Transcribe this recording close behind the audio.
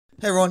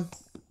Hey everyone,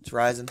 it's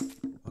Ryzen.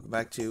 Welcome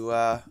back to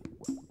a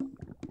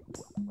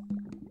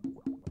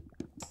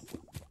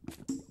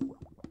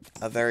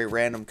very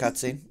random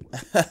cutscene.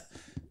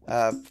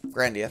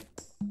 Grandia.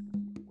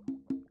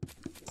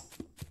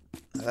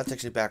 That's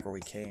actually back where we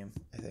came,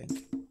 I think.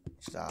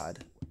 Which is odd.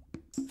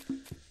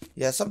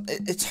 Yeah,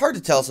 it's hard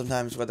to tell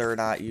sometimes whether or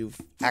not you've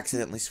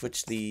accidentally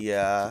switched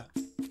the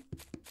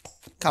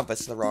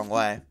compass the wrong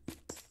way.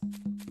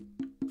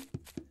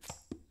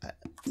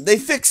 They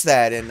fixed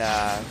that in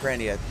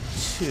Grandia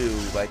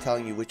 2 by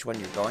telling you which one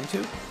you're going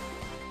to.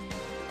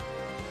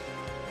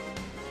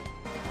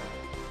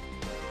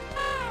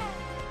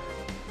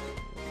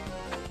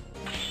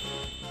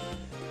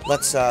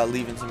 Let's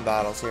leave in some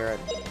battles here at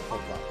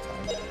hold on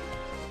time.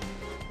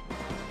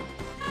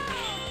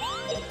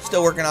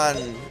 Still working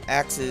on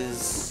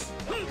axes,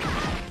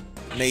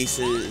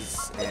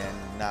 maces,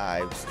 and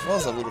knives, as well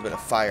as a little bit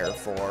of fire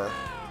for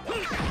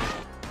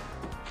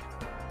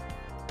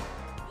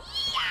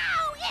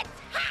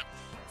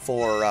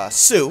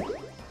Sue.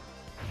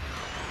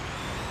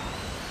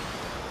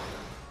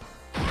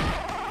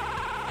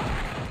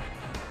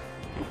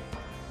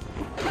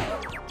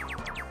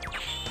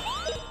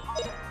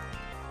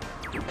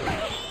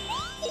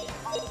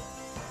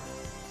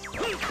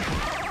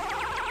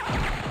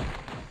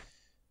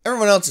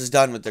 Everyone else is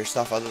done with their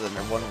stuff other than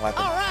their one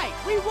weapon. All right,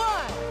 we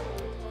won.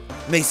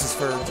 Maces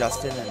for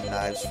Justin and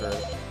knives for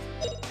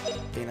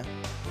Dina.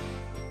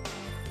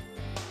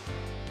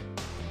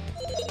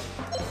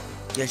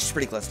 Yeah, she's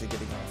pretty close to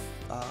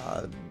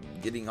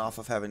getting off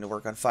of having to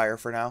work on fire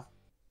for now.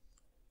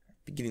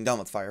 Getting done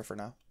with fire for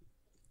now.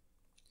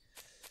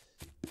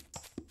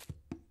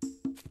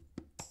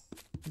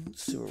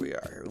 Let's see where we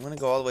are here. We want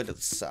to go all the way to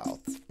the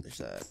south.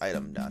 There's an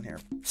item down here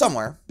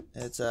somewhere.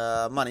 It's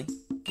money.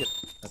 Yep,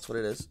 that's what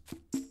it is.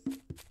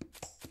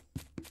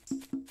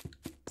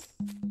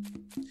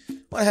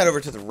 Want to head over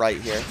to the right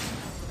here.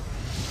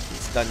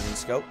 It's dungeon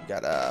scope.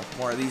 Got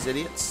more of these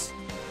idiots.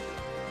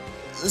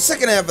 The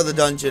second half of the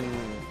dungeon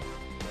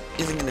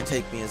isn't going to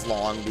take me as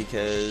long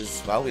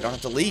because, well, we don't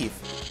have to leave.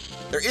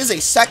 There is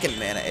a second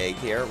mana egg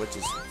here, which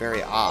is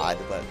very odd,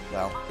 but,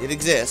 well, it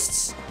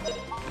exists.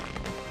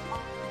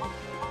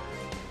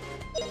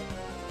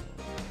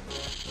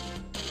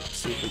 Let's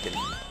see if we can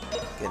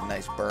get a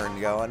nice burn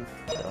going.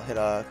 It'll hit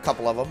a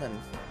couple of them and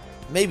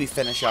maybe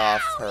finish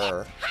off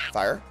her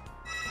fire.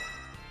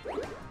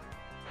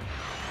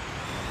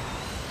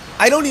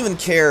 I don't even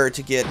care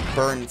to get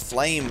Burn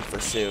Flame for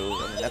Sue.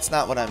 I mean, that's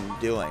not what I'm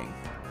doing.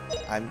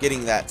 I'm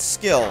getting that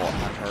skill on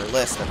her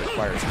list that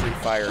requires 3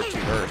 fire, 2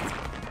 earth.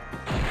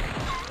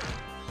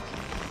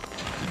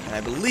 And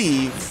I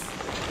believe...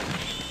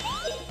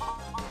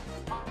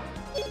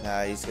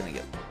 Nah, he's gonna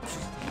get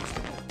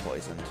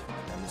poisoned.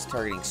 And he's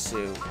targeting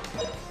Sue.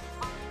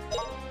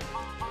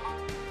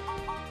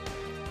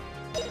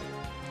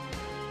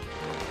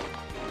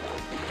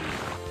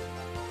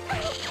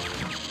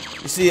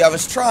 You see, I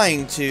was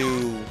trying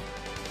to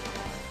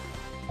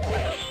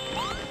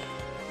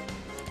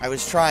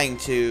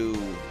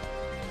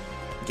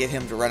get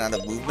him to run out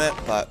of movement,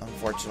 but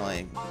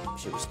unfortunately,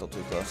 she was still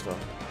too close to him.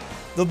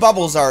 The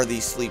bubbles are the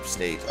sleep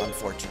state,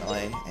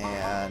 unfortunately,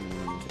 and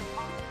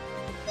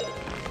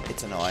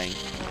it's annoying.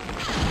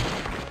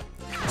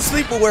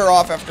 Sleep will wear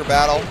off after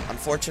battle,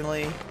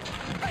 unfortunately.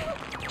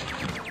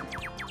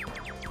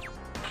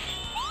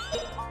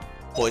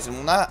 Poison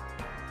will not.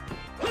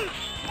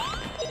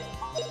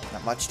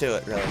 Not much to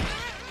it, really.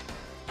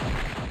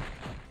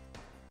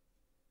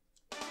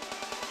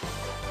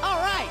 All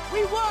right,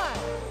 we won.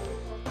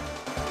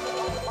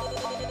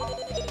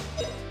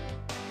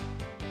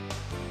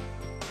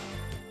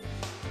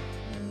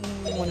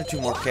 1 or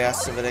 2 more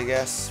casts of it, I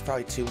guess.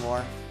 Probably 2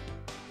 more.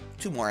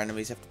 2 more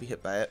enemies have to be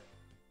hit by it.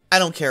 I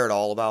don't care at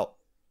all about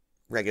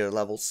regular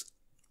levels.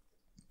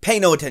 Pay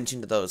no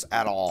attention to those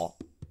at all.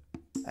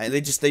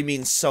 They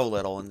mean so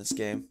little in this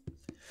game.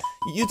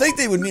 You'd think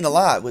they would mean a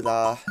lot with,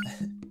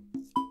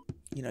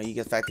 you know, you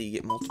get the fact that you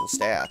get multiple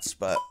stats,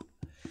 but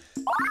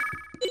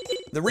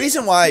the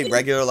reason why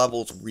regular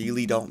levels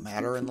really don't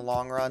matter in the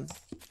long run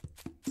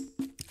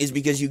is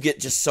because you get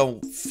just so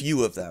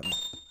few of them.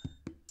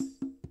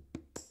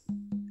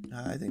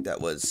 I think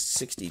that was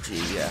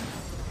 60G, yeah.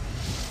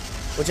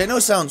 Which I know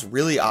sounds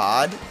really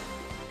odd,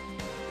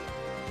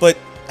 but,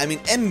 I mean,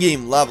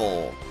 endgame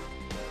level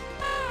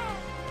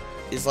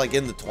is like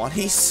in the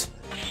 20s.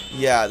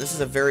 Yeah, this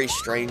is a very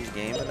strange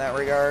game in that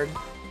regard.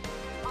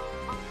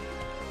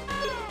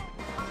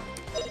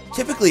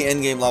 Typically,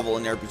 endgame level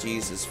in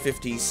RPGs is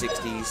 50s,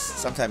 60s,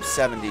 sometimes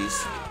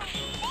 70s.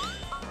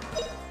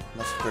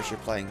 Unless, of course, you're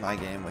playing my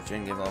game, which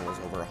endgame level is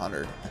over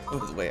 100.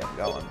 With the way I'm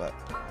going, but...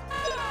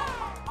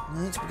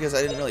 That's because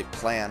I didn't really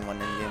plan when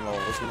endgame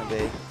level was going to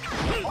be.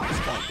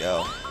 Just gonna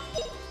go.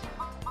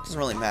 Doesn't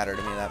really matter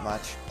to me that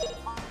much.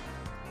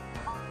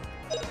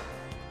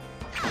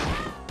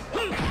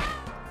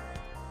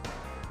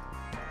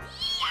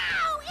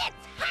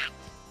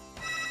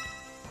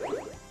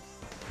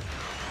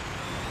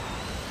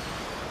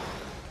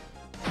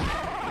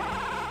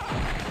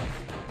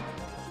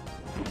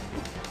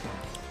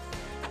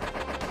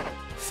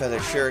 Feather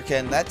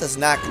Shuriken. That does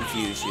not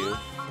confuse you,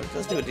 but it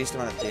does do a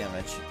decent amount of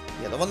damage.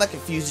 Yeah, the one that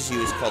confuses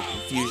you is called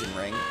Confusion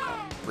Ring.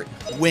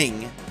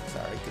 Wing.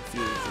 Sorry,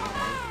 Confusion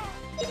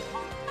Ring.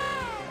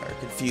 Or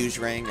Confuse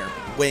Ring, or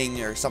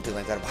Wing, or something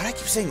like that. Why do I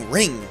keep saying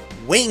ring?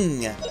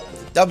 Wing!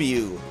 With a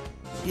W.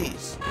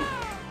 Jeez.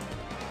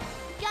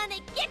 Gonna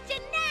get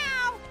you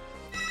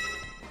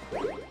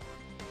now.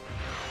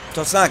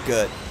 So it's not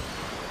good.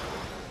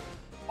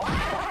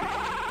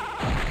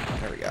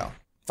 There we go.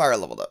 Fire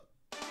leveled up.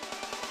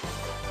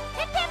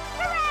 Hip hip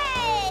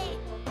hooray!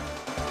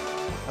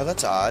 Oh,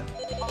 that's odd.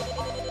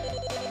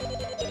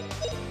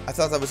 I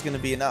thought that was going to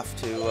be enough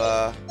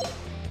to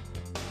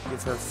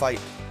give her a fight.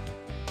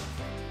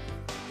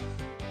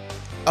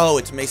 Oh,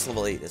 it's Mace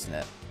level 8, isn't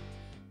it?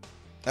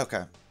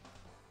 Okay.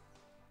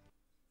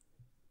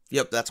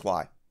 Yep, that's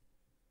why.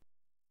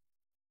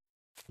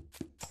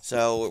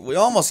 So, we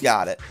almost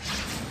got it.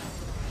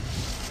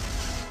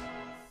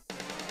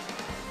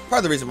 Part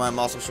of the reason why I'm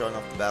also showing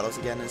off the battles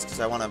again is because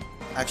I want to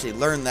actually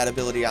learn that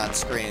ability on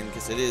screen,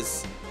 because it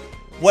is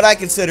what I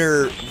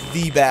consider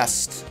the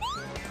best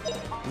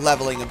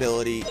leveling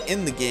ability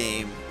in the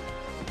game.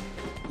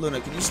 Luna,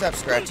 can you stop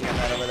scratching on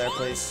that over there,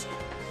 please?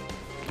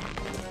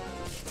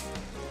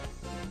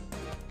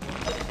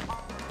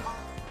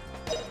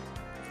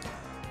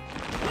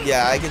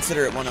 Yeah, I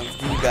consider it one of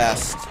the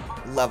best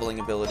leveling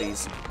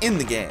abilities in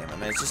the game. I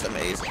mean, it's just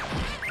amazing.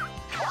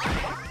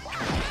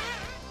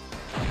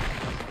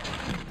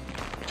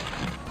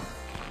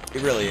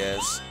 It really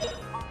is.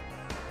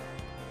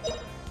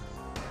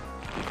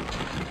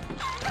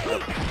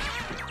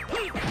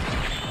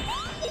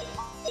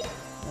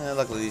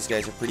 Luckily, these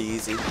guys are pretty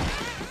easy.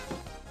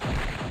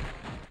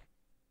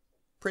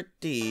 Pretty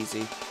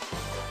easy.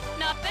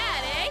 Not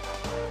bad, eh?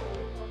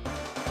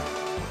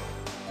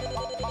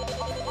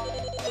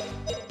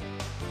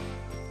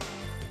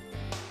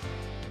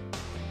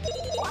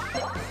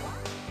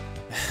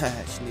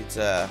 She needs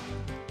one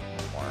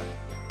more.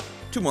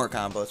 2 more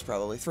combos,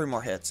 probably. 3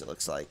 more hits, it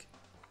looks like.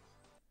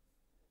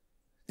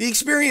 The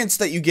experience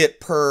that you get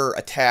per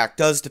attack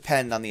does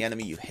depend on the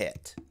enemy you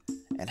hit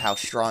and how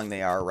strong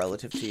they are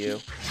relative to you,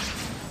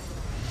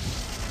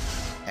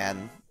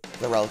 and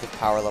the relative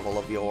power level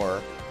of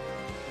your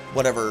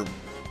whatever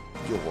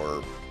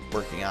you're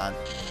working on.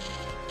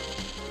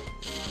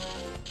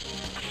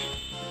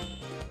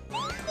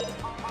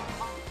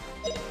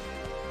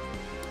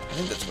 I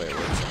think that's the way it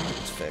works. I think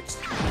it's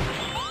fixed.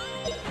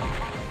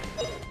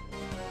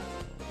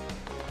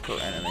 Per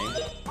enemy.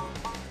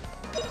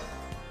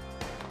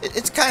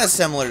 It's kind of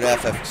similar to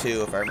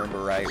FF2, if I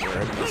remember right, where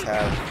enemies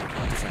have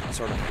different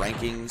sort of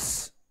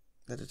rankings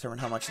that determine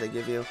how much they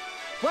give you.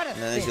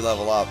 And then as you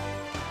level up,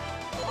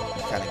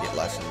 you kind of get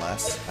less and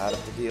less out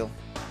of the deal.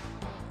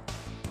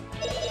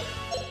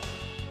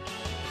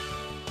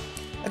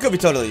 I could be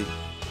totally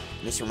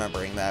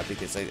misremembering that,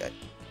 because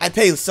I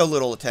pay so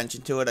little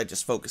attention to it. I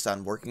just focus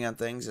on working on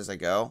things as I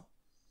go,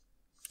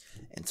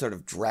 and sort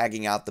of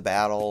dragging out the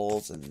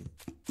battles and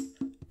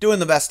doing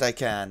the best I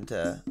can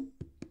to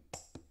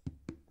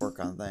work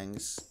on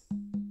things.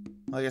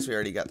 Well, I guess we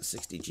already got the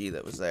 60G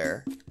that was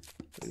there.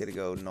 We gotta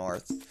go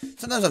north.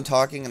 Sometimes I'm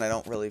talking and I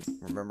don't really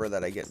remember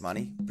that I get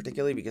money,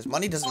 particularly because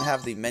money doesn't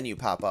have the menu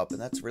pop up,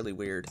 and that's really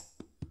weird.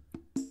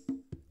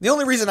 The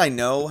only reason I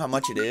know how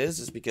much it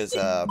is because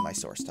my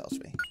source tells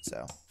me.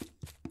 So,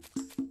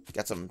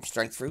 got some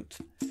strength fruit.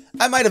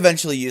 I might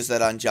eventually use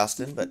that on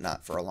Justin, but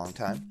not for a long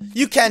time.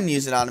 You can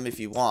use it on him if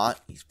you want.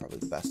 He's probably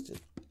the best to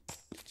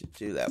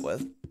do that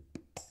with.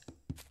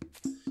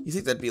 You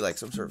think that'd be like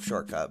some sort of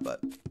shortcut, but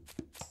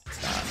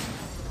it's not.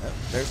 Oh,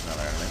 there's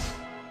another enemy.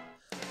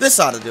 This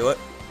ought to do it.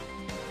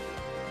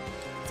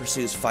 For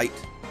Sue's fight.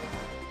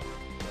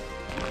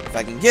 If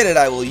I can get it,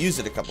 I will use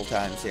it a couple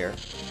times here.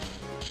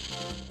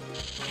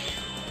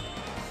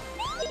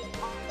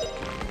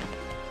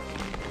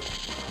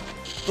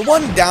 The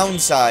one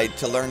downside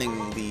to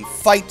learning the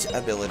fight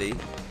ability...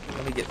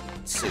 Let me get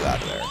Sue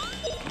out of there.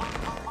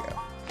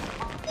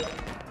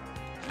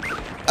 There we go.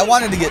 I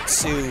wanted to get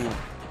Sue...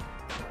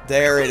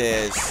 There it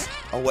is.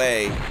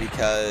 Away,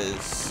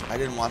 because I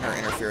didn't want her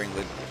interfering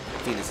with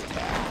Fina's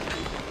attack.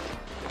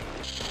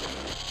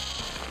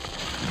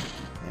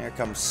 There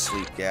comes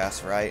sleep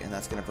gas, right? And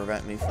that's going to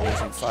prevent me from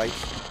losing fight.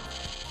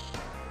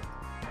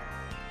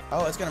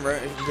 Oh, it's going to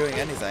prevent me from doing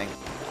anything.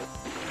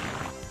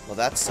 Well,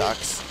 that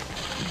sucks.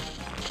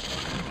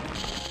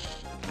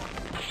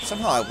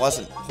 Somehow I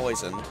wasn't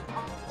poisoned.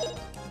 Can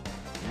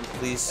you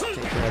please take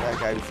care of that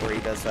guy before he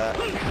does that?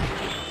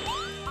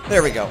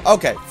 There we go.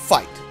 Okay,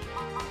 fight.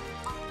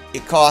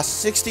 It costs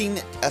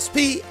 16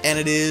 SP, and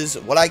it is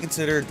what I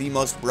consider the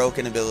most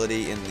broken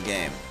ability in the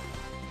game.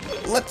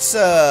 Let's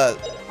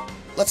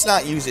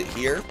not use it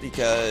here,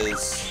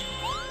 because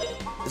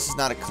this is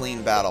not a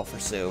clean battle for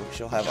Sue.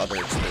 She'll have other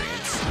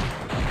experience.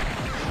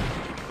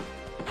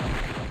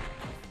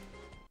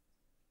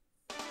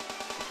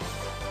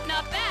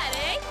 Not bad,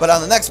 eh? But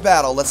on the next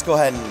battle, let's go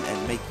ahead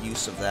and make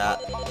use of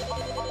that.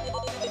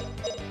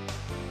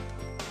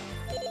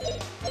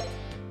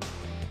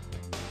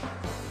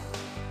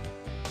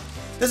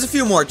 There's a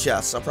few more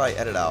chests. I'll probably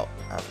edit out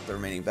the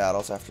remaining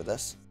battles after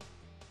this.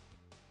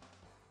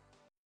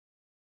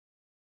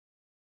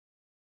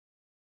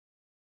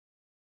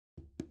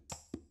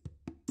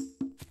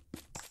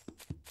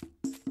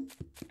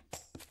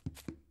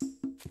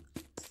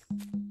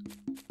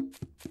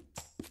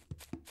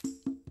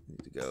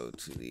 Need to go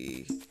to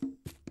the...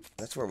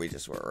 That's where we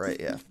just were, right?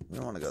 Yeah, we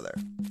don't want to go there.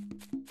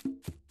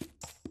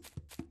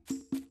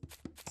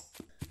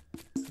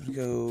 I'm gonna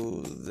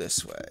go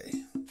this way.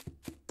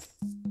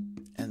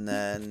 And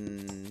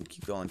then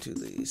keep going to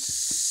the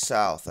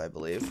south, I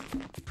believe.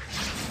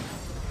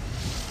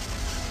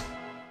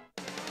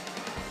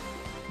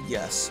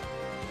 Yes.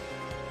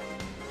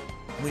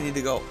 We need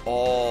to go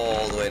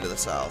all the way to the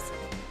south.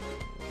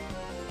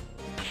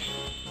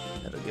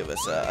 That'll give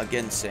us a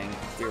ginseng,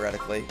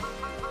 theoretically.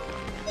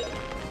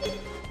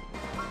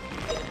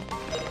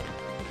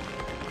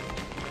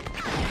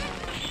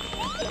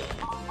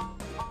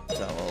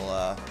 So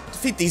we'll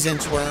defeat these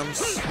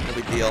inchworms. No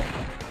big deal.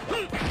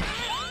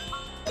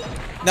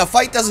 Now,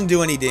 fight doesn't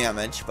do any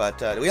damage, but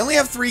we only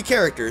have 3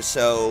 characters,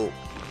 so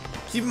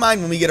keep in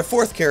mind when we get a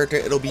 4th character,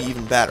 it'll be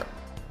even better.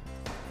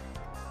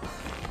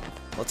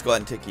 Let's go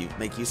ahead and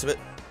make use of it.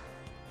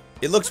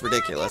 It looks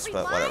ridiculous,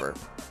 but whatever.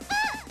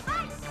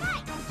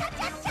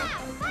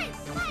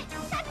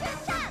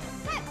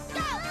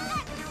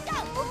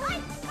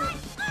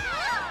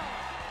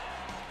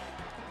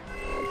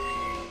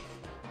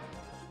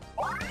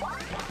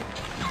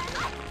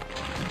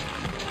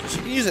 She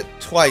can use it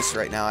twice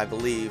right now, I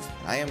believe.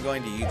 I am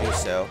going to do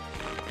so.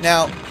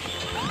 Now,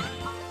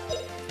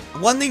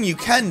 one thing you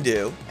can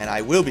do, and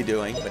I will be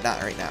doing, but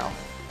not right now,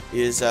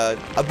 is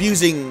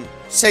abusing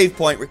save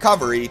point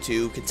recovery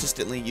to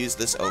consistently use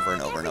this over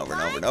and over and over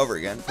and over and over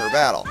again per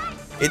battle.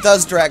 It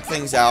does drag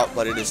things out,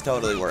 but it is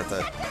totally worth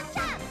it.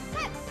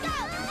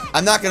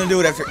 I'm not going to do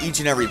it after each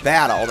and every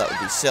battle. That would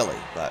be silly,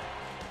 but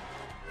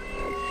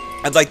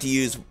I'd like to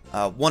use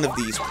one of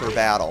these per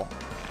battle.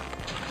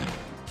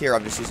 Here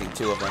I'm just using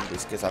 2 of them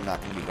just because I'm not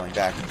going to be going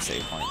back to the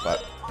save point,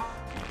 but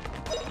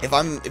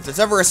if there's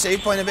ever a save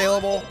point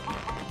available,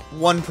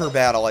 1 per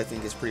battle I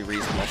think is pretty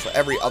reasonable. So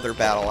every other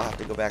battle I'll have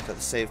to go back to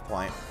the save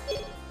point.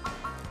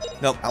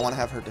 Nope, I want to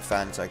have her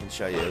defend so I can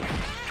show you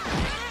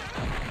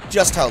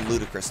just how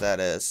ludicrous that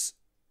is.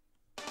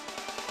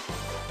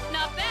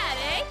 Not bad,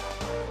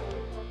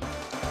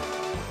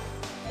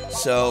 eh?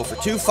 So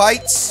for 2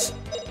 fights,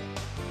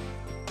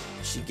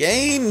 she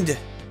gained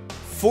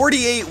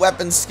 48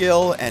 weapon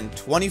skill and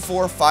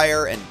 24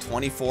 fire and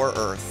 24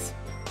 earth.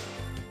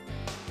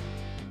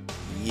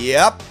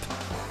 Yep.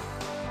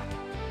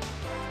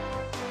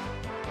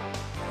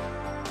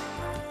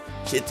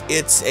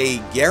 It's a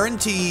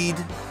guaranteed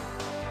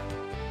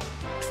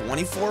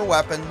 24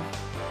 weapon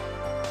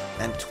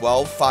and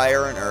 12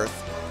 fire and earth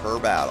per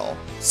battle.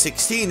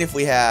 16 if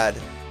we had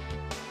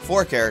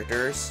 4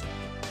 characters.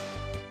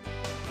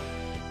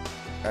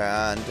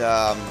 And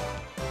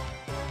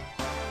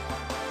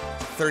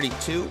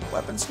 32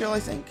 weapon skill, I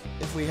think,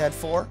 if we had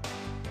 4.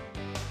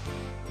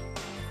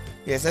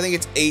 Yes, I think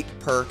it's 8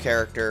 per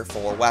character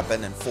for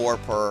weapon and 4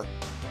 per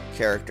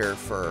character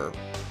for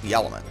the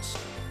elements.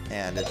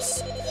 And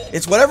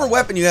it's whatever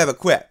weapon you have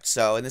equipped.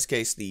 So in this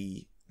case,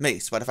 the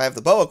mace. But if I have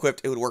the bow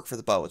equipped, it would work for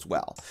the bow as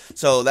well.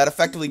 So that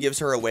effectively gives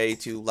her a way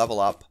to level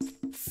up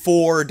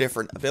 4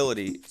 different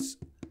abilities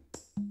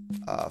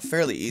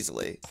fairly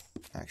easily.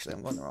 Actually,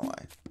 I'm going the wrong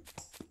way.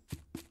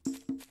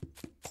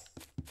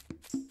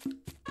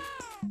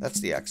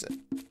 That's the exit.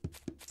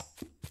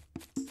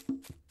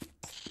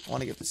 I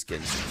want to get the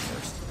skin suit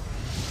first.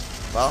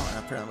 Well,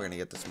 apparently we're going to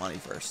get this money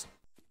first.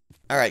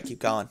 Alright, keep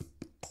going.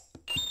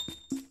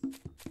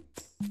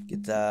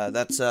 Get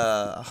that's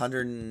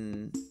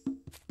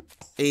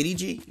 180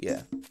 G?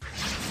 Yeah.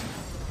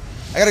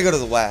 I gotta go to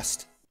the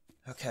west.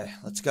 Okay,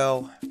 let's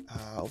go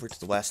over to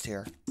the west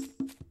here.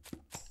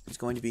 There's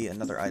going to be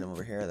another item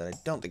over here that I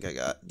don't think I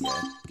got.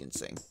 Yeah,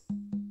 ginseng.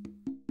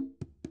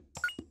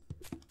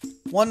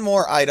 One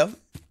more item.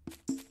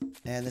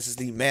 And this is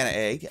the mana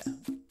egg.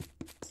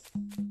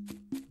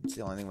 It's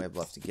the only thing we have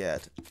left to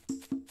get.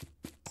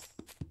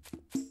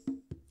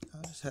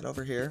 I'll just head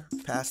over here,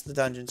 past the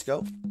dungeon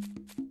scope.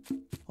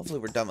 Hopefully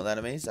we're done with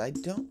enemies. I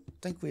don't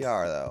think we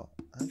are, though.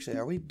 Actually,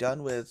 are we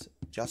done with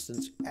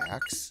Justin's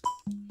axe?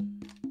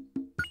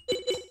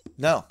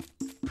 No.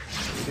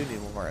 So we do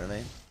need one more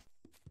enemy.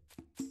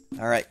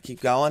 Alright, keep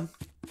going.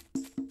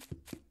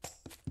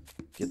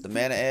 Get the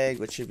mana egg,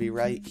 which should be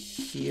right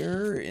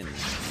here, in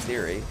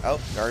theory. Oh,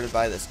 guarded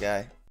by this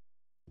guy.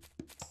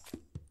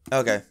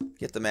 Okay,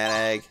 get the mana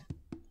egg.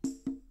 I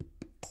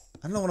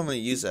don't know what I'm going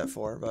to use that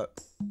for, but...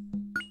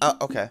 Oh,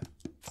 okay.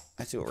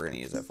 I see what we're going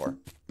to use that for.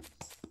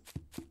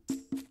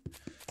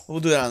 We'll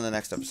do that on the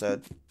next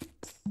episode.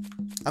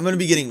 I'm going to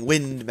be getting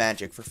wind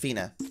magic for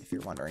Fina, if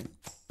you're wondering.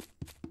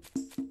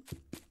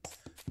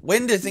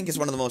 Wind, I think, is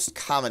one of the most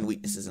common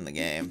weaknesses in the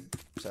game.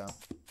 So, I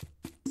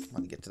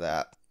want to get to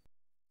that.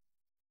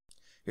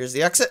 Here's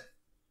the exit.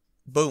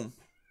 Boom.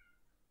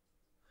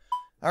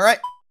 Alright.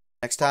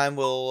 Next time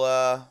we'll,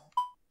 I'll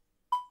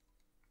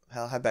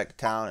head back to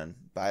town and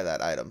buy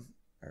that item.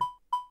 Or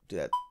do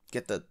that.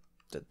 Get the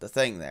the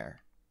thing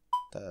there.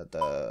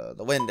 The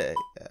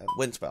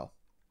wind spell.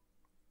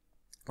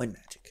 Wind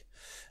magic.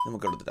 Then we'll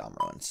go to the Dom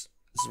ruins.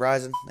 This is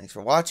Ryzen. Thanks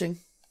for watching.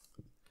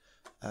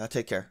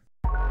 Take care.